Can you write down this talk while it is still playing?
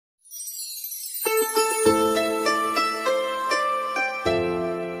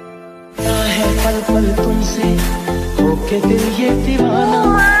तुमसे, होके दिल ये दीवाना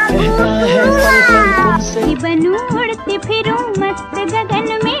कहता है पल पल तुमसे। कि बनूं उड़ती फिरूं मस्त गगन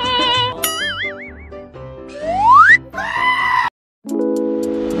में।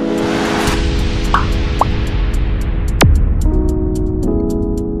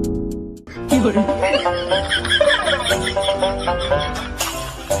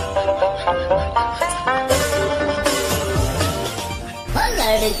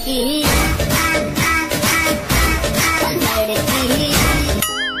 लड़की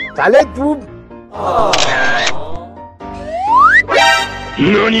साले तू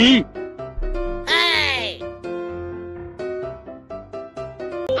नानी?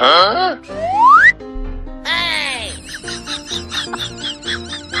 हाँ?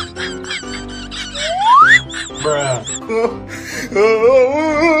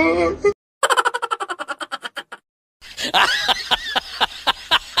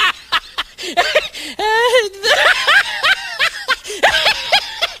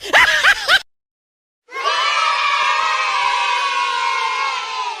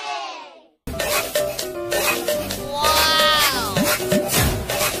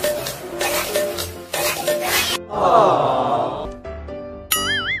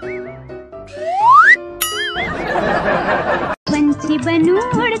 पंछी बनूं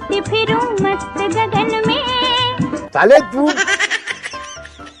उड़ती फिरूं मस्त गगन में। साले तू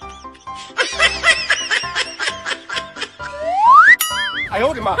哎呦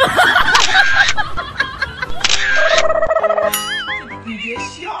我的妈！你别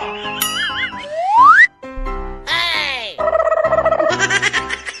笑。哎。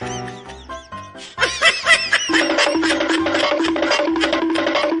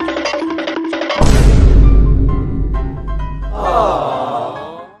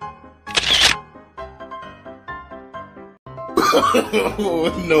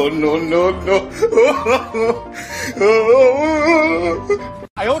No no no no！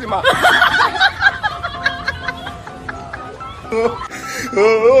 哎呦我的妈！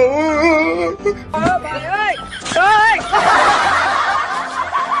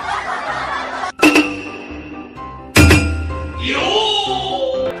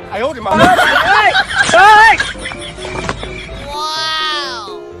哎呦我的妈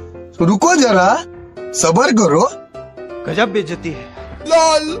！रुको जरा सबर करो। गजब बेइज्जती है।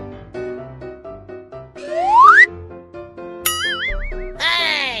 लाल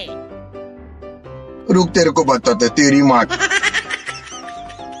रुक तेरे को बताते तेरी माँ।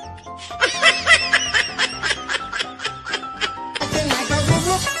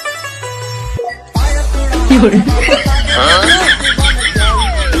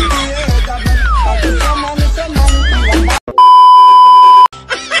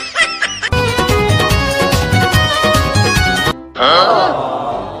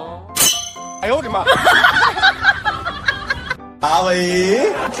 हाँ भाई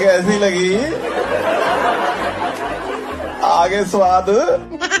कैसी लगी आगे स्वाद?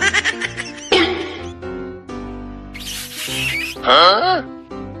 हाँ?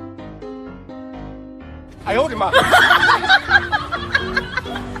 哎呦我的妈！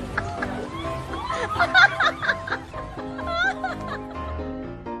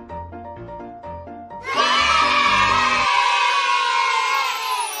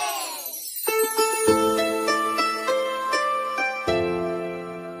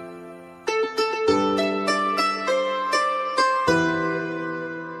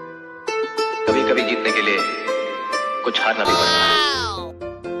 कभी कभी जीतने के लिए कुछ हारना भी पड़ता है।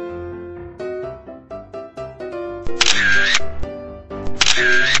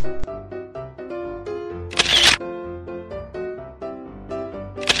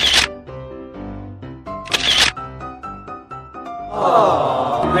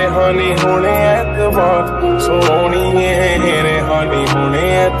 रेहानी होने एतबार सोनी है रेहानी होने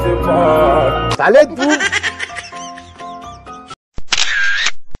एतबार। साले तू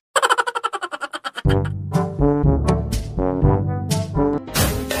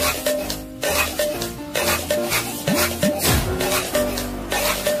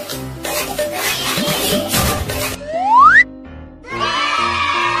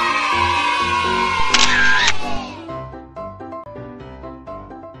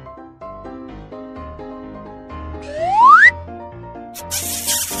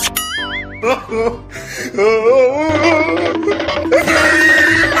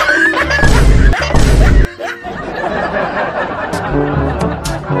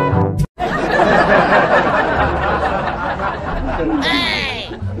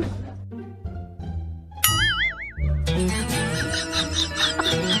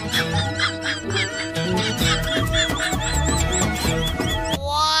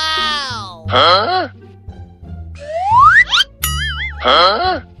हाँ?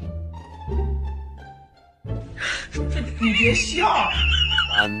 One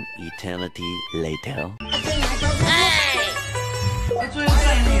eternity later.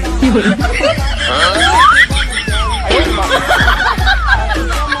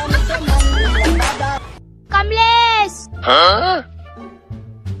 कमलेश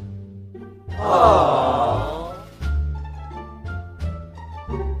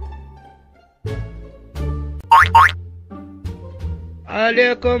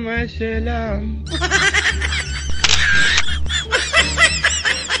वालेकुम अस्सलाम।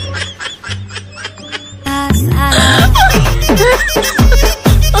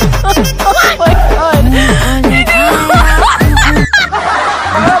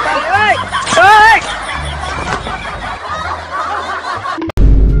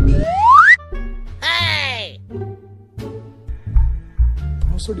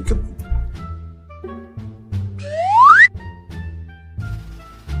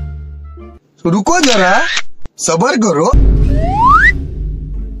 रुको जरा, सबर करो।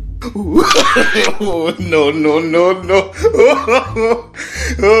 No, no, no, no.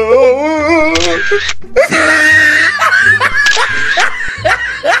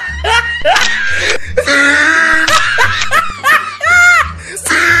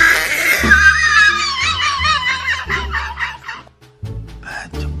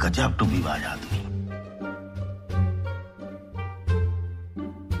 गजब टूबीबाज आदमी।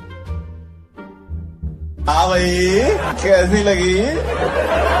 हाँ भाई, कैसी लगी?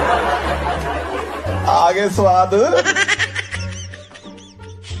 आगे स्वाद।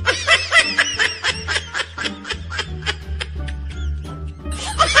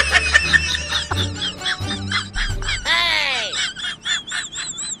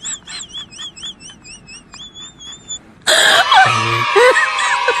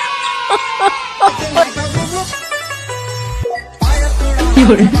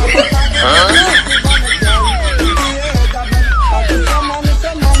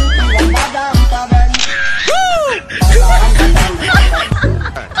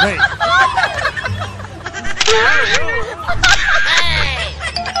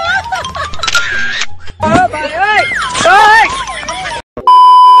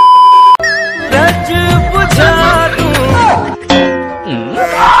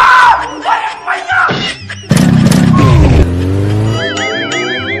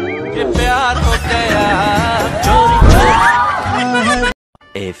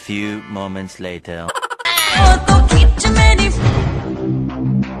 A few moments later.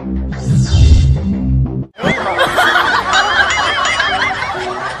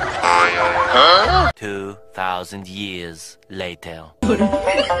 2,000 years later.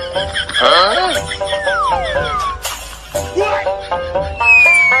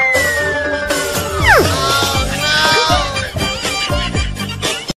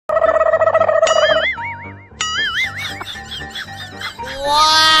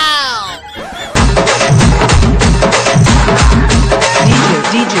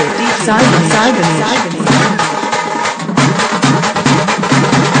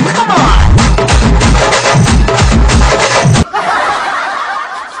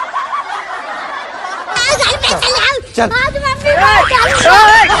 चल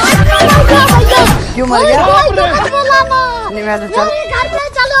क्यों मर गया? नहीं मैं तो चल घर पे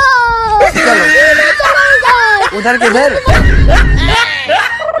चलो चलो उधर किधर?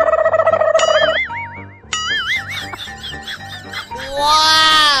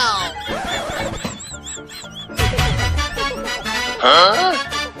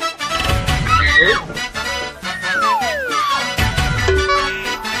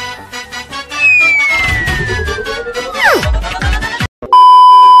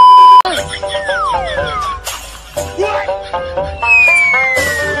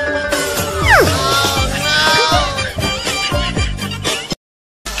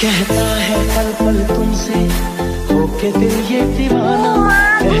 कहता है पल पल तुमसे होके दिल ये दीवाना,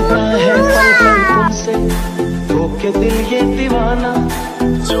 कहता है पल पल तुमसे होके दिल ये दीवाना,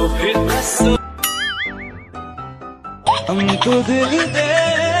 जो फिर हमको दिल दे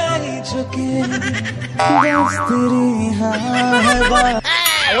चुके बस तेरी हाँ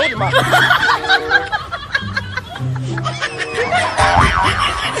है बात।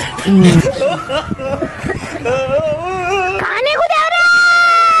 खाने को दे रहा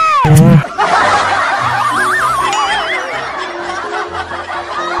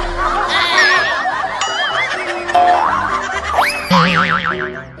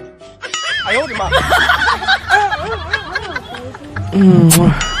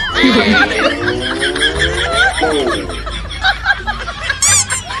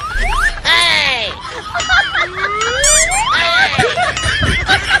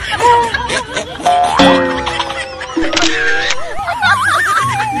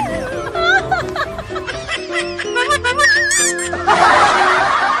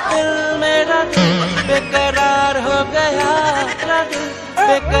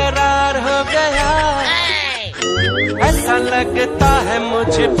लगता है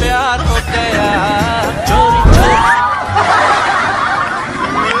मुझे प्यार हो गया चोरी चोरी।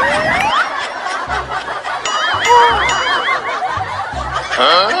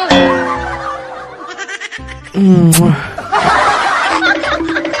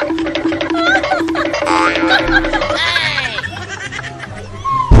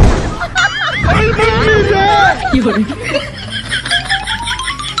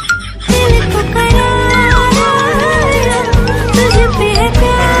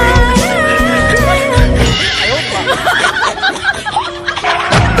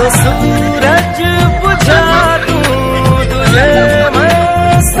 तो सूरज बुझा दूं तुझे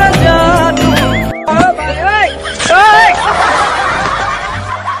मैं सजा दूं।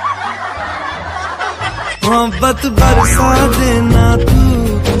 मोहब्बत बरसा देना तू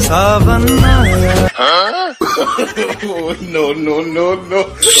सावन आया। No, no, no, no.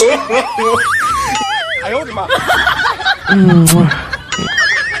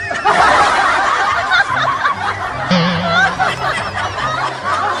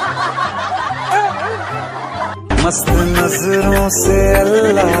 मस्त नजरों से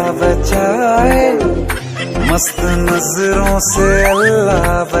अल्लाह बचाए, मस्त नजरों से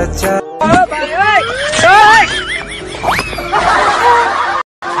अल्लाह बचाए।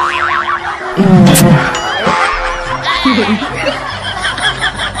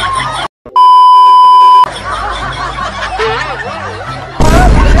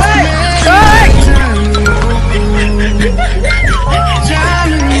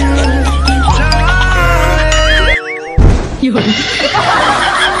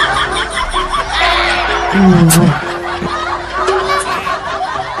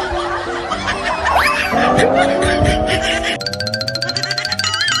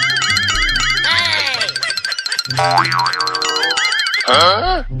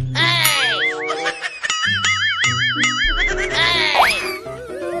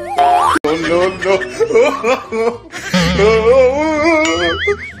 No, no,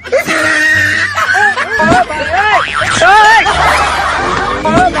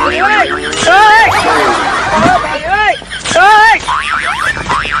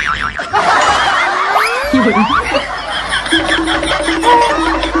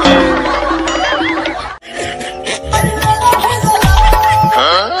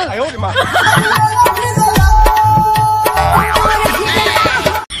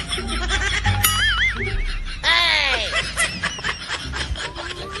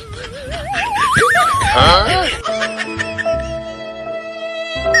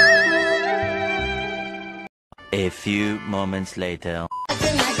 A few moments later.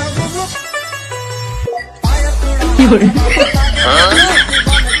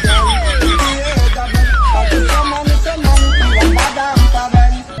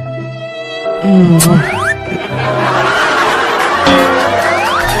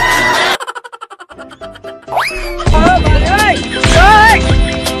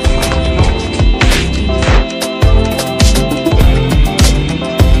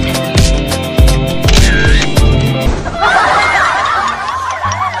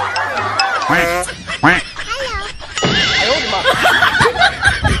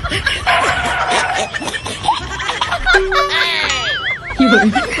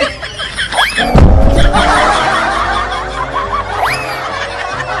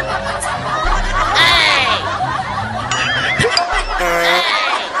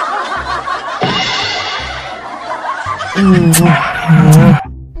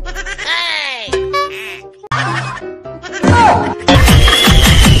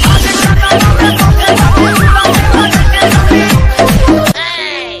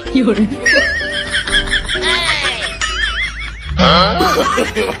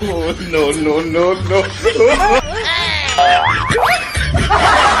 No, no, no, no.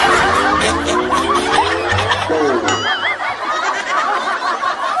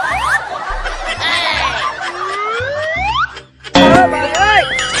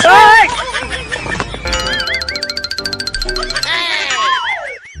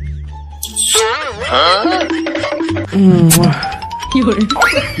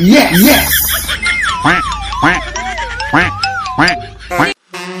 Yes, yes.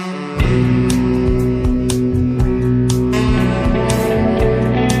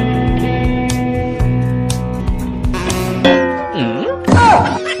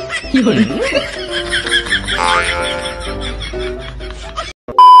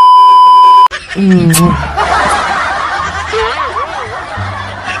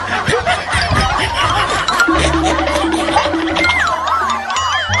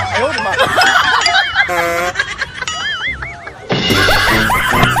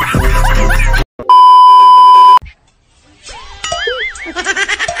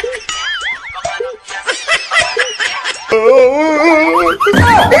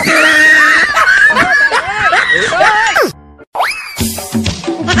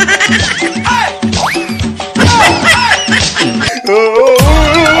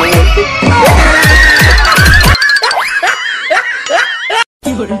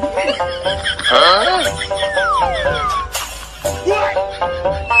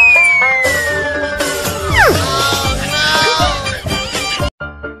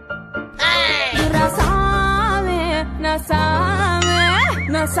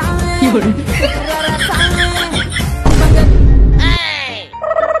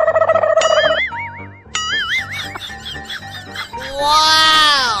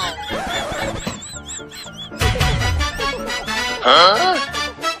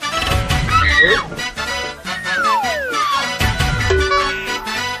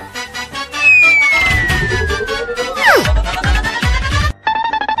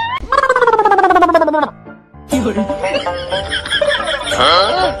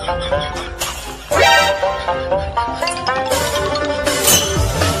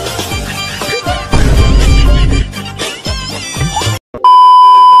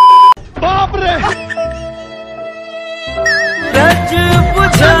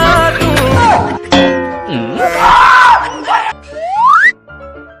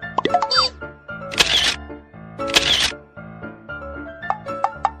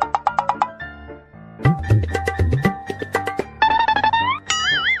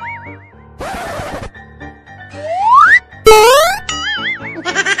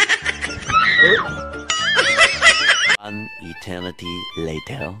 An eternity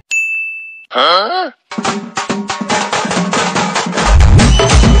later. Huh?